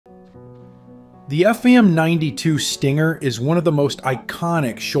The FIM-92 Stinger is one of the most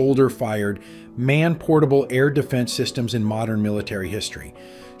iconic shoulder-fired, man-portable air defense systems in modern military history.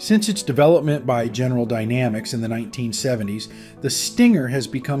 Since its development by General Dynamics in the 1970s, the Stinger has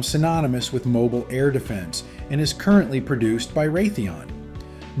become synonymous with mobile air defense and is currently produced by Raytheon.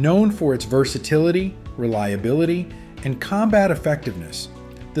 Known for its versatility, reliability, and combat effectiveness,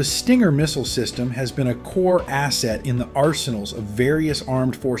 the Stinger missile system has been a core asset in the arsenals of various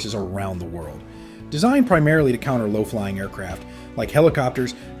armed forces around the world. Designed primarily to counter low-flying aircraft, like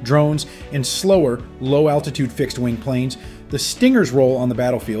helicopters, drones, and slower, low-altitude fixed-wing planes, the Stinger's role on the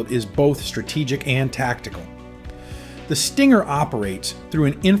battlefield is both strategic and tactical. The Stinger operates through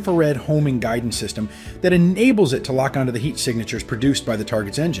an infrared homing guidance system that enables it to lock onto the heat signatures produced by the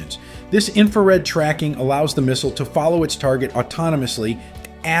target's engines. This infrared tracking allows the missile to follow its target autonomously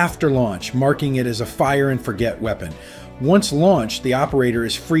after launch, marking it as a fire-and-forget weapon. Once launched, the operator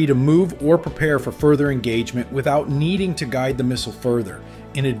is free to move or prepare for further engagement without needing to guide the missile further,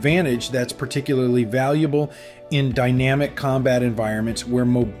 an advantage that's particularly valuable in dynamic combat environments where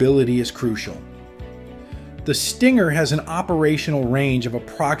mobility is crucial. The Stinger has an operational range of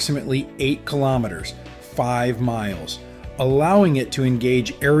approximately 8 kilometers, 5 miles, allowing it to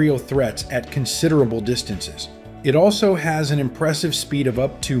engage aerial threats at considerable distances. It also has an impressive speed of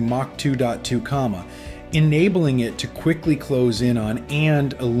up to Mach 2.2, enabling it to quickly close in on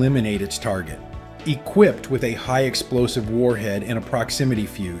and eliminate its target. Equipped with a high explosive warhead and a proximity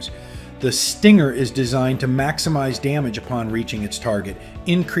fuse, the Stinger is designed to maximize damage upon reaching its target,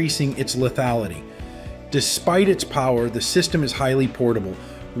 increasing its lethality. Despite its power, the system is highly portable,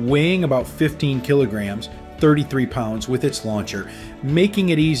 weighing about 15 kilograms, 33 pounds with its launcher, making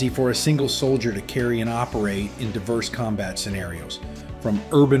it easy for a single soldier to carry and operate in diverse combat scenarios, from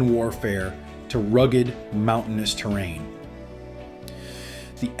urban warfare to rugged, mountainous terrain.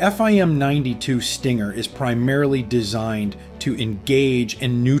 The FIM-92 Stinger is primarily designed to engage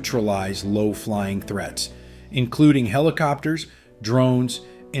and neutralize low-flying threats, including helicopters, drones,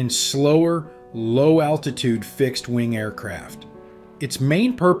 and slower, low-altitude fixed-wing aircraft. Its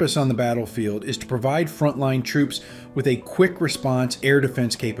main purpose on the battlefield is to provide frontline troops with a quick response air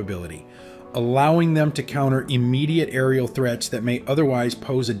defense capability, allowing them to counter immediate aerial threats that may otherwise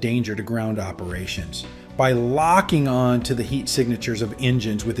pose a danger to ground operations. By locking on to the heat signatures of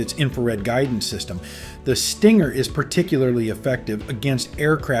engines with its infrared guidance system, the Stinger is particularly effective against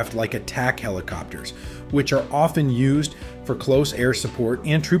aircraft like attack helicopters, which are often used for close air support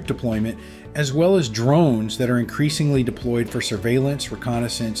and troop deployment, as well as drones that are increasingly deployed for surveillance,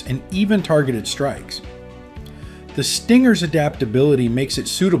 reconnaissance, and even targeted strikes. The Stinger's adaptability makes it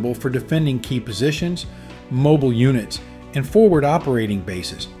suitable for defending key positions, mobile units, and forward operating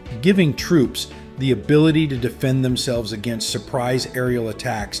bases, giving troops the ability to defend themselves against surprise aerial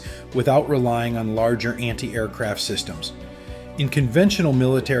attacks without relying on larger anti-aircraft systems. In conventional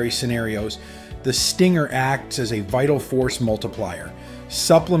military scenarios, the Stinger acts as a vital force multiplier,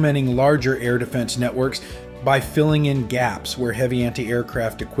 supplementing larger air defense networks by filling in gaps where heavy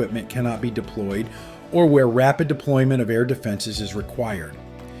anti-aircraft equipment cannot be deployed or where rapid deployment of air defenses is required.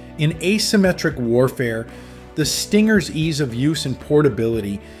 In asymmetric warfare, the Stinger's ease of use and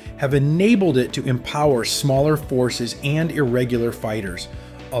portability have enabled it to empower smaller forces and irregular fighters,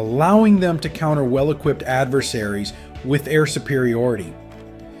 allowing them to counter well-equipped adversaries with air superiority.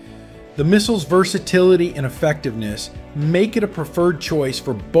 The missile's versatility and effectiveness make it a preferred choice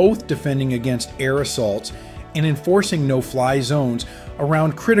for both defending against air assaults and enforcing no-fly zones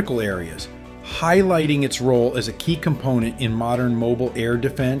around critical areas, highlighting its role as a key component in modern mobile air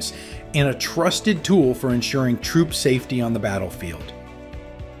defense and a trusted tool for ensuring troop safety on the battlefield.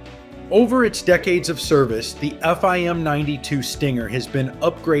 Over its decades of service, the FIM-92 Stinger has been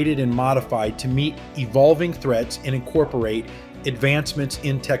upgraded and modified to meet evolving threats and incorporate advancements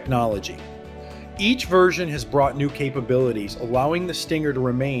in technology. Each version has brought new capabilities, allowing the Stinger to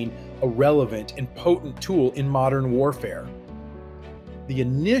remain a relevant and potent tool in modern warfare. The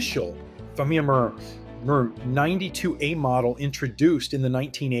initial FIM-92A model, introduced in the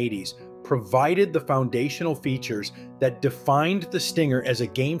 1980s, provided the foundational features that defined the Stinger as a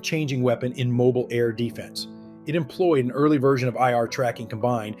game-changing weapon in mobile air defense. It employed an early version of IR tracking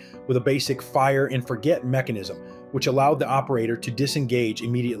combined with a basic fire and forget mechanism, which allowed the operator to disengage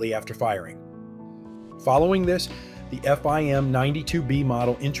immediately after firing. Following this, the FIM-92B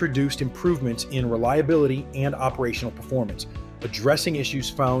model introduced improvements in reliability and operational performance, addressing issues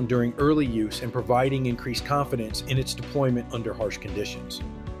found during early use and providing increased confidence in its deployment under harsh conditions.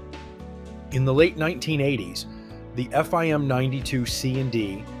 In the late 1980s, the FIM-92C and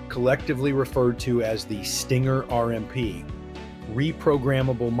D, collectively referred to as the Stinger RMP,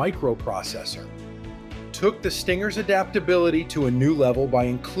 reprogrammable microprocessor. Took the Stinger's adaptability to a new level by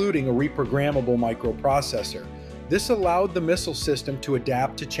including a reprogrammable microprocessor. This allowed the missile system to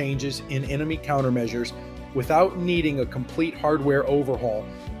adapt to changes in enemy countermeasures without needing a complete hardware overhaul,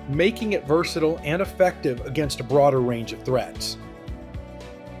 making it versatile and effective against a broader range of threats.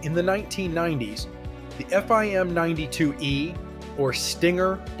 In the 1990s, the FIM-92E, or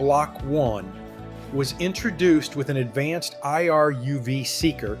Stinger Block 1, was introduced with an advanced IR-UV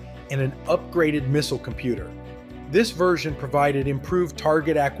seeker and an upgraded missile computer. This version provided improved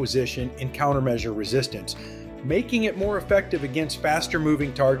target acquisition and countermeasure resistance, making it more effective against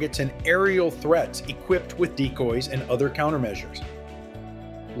faster-moving targets and aerial threats equipped with decoys and other countermeasures.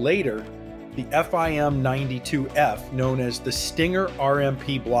 Later, the FIM-92F, known as the Stinger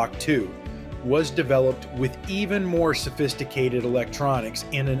RMP Block 2, was developed with even more sophisticated electronics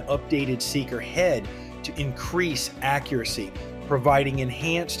and an updated seeker head to increase accuracy, providing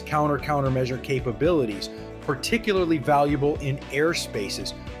enhanced countermeasure capabilities, particularly valuable in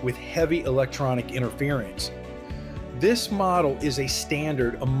airspaces with heavy electronic interference. This model is a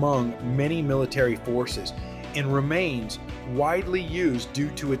standard among many military forces and remains widely used due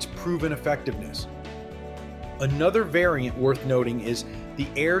to its proven effectiveness. Another variant worth noting is the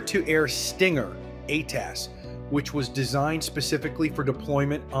Air-to-Air Stinger ATAS, which was designed specifically for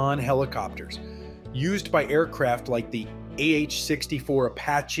deployment on helicopters, used by aircraft like the AH-64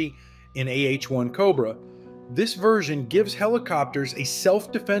 Apache and AH-1 Cobra. This version gives helicopters a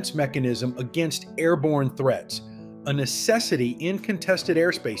self-defense mechanism against airborne threats, a necessity in contested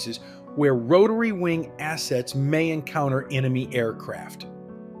airspaces where rotary wing assets may encounter enemy aircraft.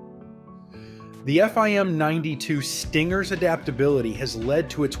 The FIM-92 Stinger's adaptability has led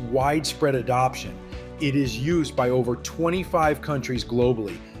to its widespread adoption. It is used by over 25 countries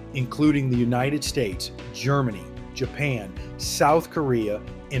globally, including the United States, Germany, Japan, South Korea,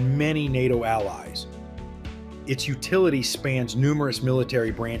 and many NATO allies. Its utility spans numerous military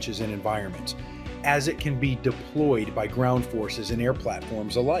branches and environments, as it can be deployed by ground forces and air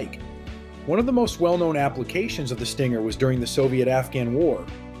platforms alike. One of the most well-known applications of the Stinger was during the Soviet-Afghan War,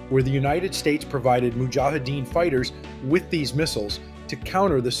 where the United States provided Mujahideen fighters with these missiles to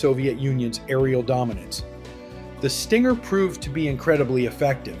counter the Soviet Union's aerial dominance. The Stinger proved to be incredibly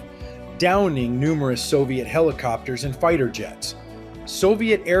effective, downing numerous Soviet helicopters and fighter jets.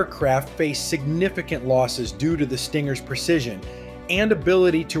 Soviet aircraft faced significant losses due to the Stinger's precision and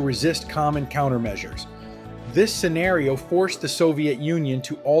ability to resist common countermeasures. This scenario forced the Soviet Union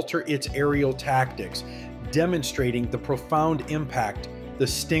to alter its aerial tactics, demonstrating the profound impact the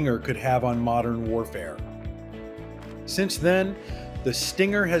Stinger could have on modern warfare. Since then, the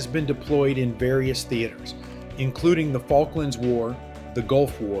Stinger has been deployed in various theaters, including the Falklands War, the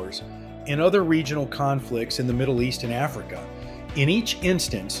Gulf Wars, and other regional conflicts in the Middle East and Africa. In each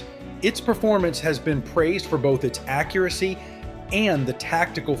instance, its performance has been praised for both its accuracy and the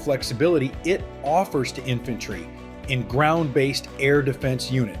tactical flexibility it offers to infantry and ground-based air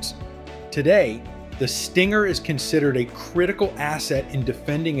defense units. Today, the Stinger is considered a critical asset in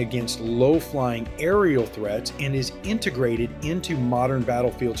defending against low-flying aerial threats and is integrated into modern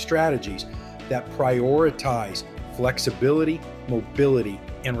battlefield strategies that prioritize flexibility, mobility,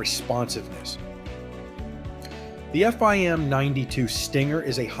 and responsiveness. The FIM-92 Stinger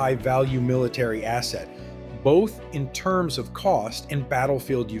is a high-value military asset, both in terms of cost and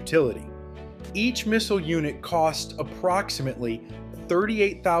battlefield utility. Each missile unit costs approximately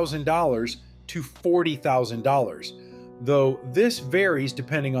 $38,000 to $40,000, though this varies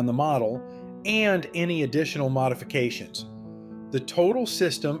depending on the model and any additional modifications. The total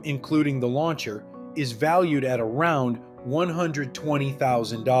system, including the launcher, is valued at around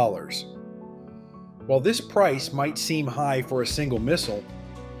 $120,000. While this price might seem high for a single missile,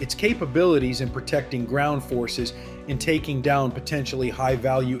 its capabilities in protecting ground forces and taking down potentially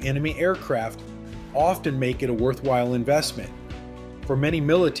high-value enemy aircraft often make it a worthwhile investment. For many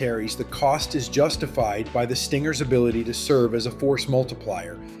militaries, the cost is justified by the Stinger's ability to serve as a force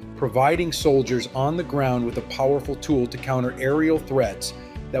multiplier, providing soldiers on the ground with a powerful tool to counter aerial threats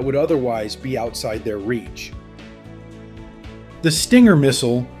that would otherwise be outside their reach. The Stinger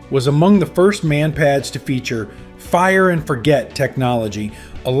missile was among the first manpads to feature fire and forget technology,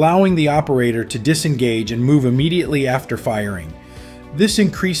 allowing the operator to disengage and move immediately after firing. This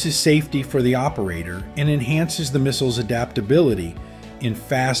increases safety for the operator and enhances the missile's adaptability in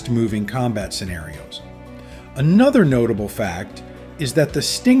fast-moving combat scenarios. Another notable fact is that the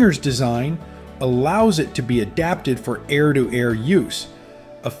Stinger's design allows it to be adapted for air-to-air use,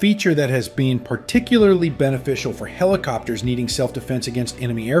 a feature that has been particularly beneficial for helicopters needing self-defense against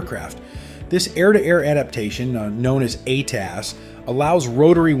enemy aircraft. This air-to-air adaptation, known as ATAS, allows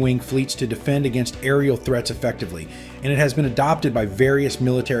rotary wing fleets to defend against aerial threats effectively, and it has been adopted by various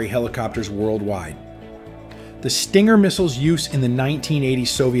military helicopters worldwide. The Stinger missile's use in the 1980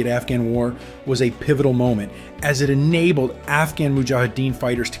 Soviet-Afghan War was a pivotal moment, as it enabled Afghan Mujahideen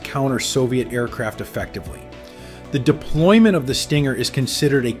fighters to counter Soviet aircraft effectively. The deployment of the Stinger is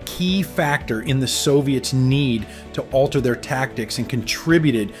considered a key factor in the Soviets' need to alter their tactics and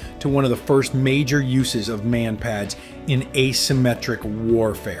contributed to one of the first major uses of manpads in asymmetric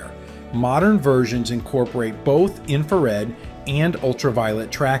warfare. Modern versions incorporate both infrared and ultraviolet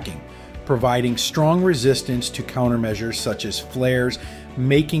tracking, providing strong resistance to countermeasures such as flares,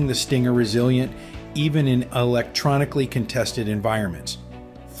 making the Stinger resilient even in electronically contested environments.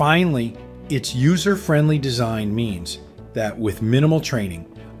 Finally, its user-friendly design means that with minimal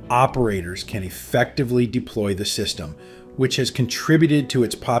training, operators can effectively deploy the system, which has contributed to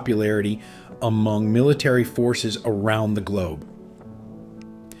its popularity among military forces around the globe.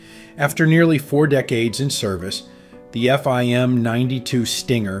 After nearly 4 decades in service, the FIM-92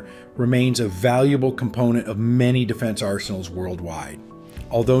 Stinger remains a valuable component of many defense arsenals worldwide.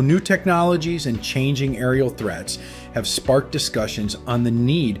 Although new technologies and changing aerial threats have sparked discussions on the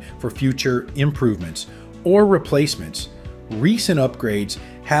need for future improvements or replacements, recent upgrades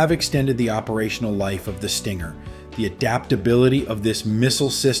have extended the operational life of the Stinger. The adaptability of this missile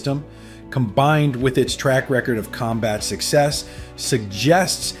system, combined with its track record of combat success,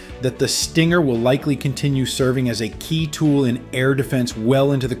 suggests that the Stinger will likely continue serving as a key tool in air defense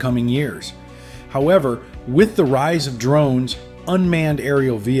well into the coming years. However, with the rise of drones, unmanned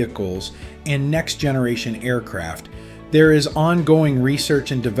aerial vehicles, and next-generation aircraft, there is ongoing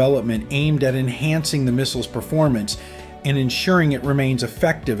research and development aimed at enhancing the missile's performance and ensuring it remains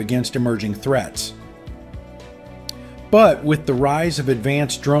effective against emerging threats. But with the rise of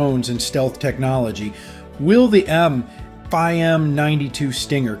advanced drones and stealth technology, will the FIM-92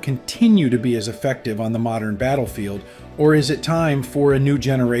 Stinger continue to be as effective on the modern battlefield, or is it time for a new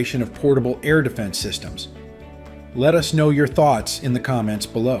generation of portable air defense systems? Let us know your thoughts in the comments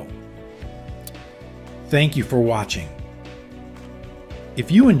below. Thank you for watching. If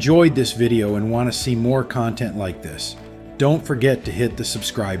you enjoyed this video and want to see more content like this, don't forget to hit the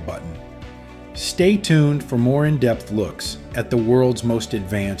subscribe button. Stay tuned for more in-depth looks at the world's most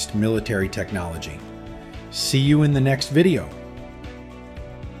advanced military technology. See you in the next video.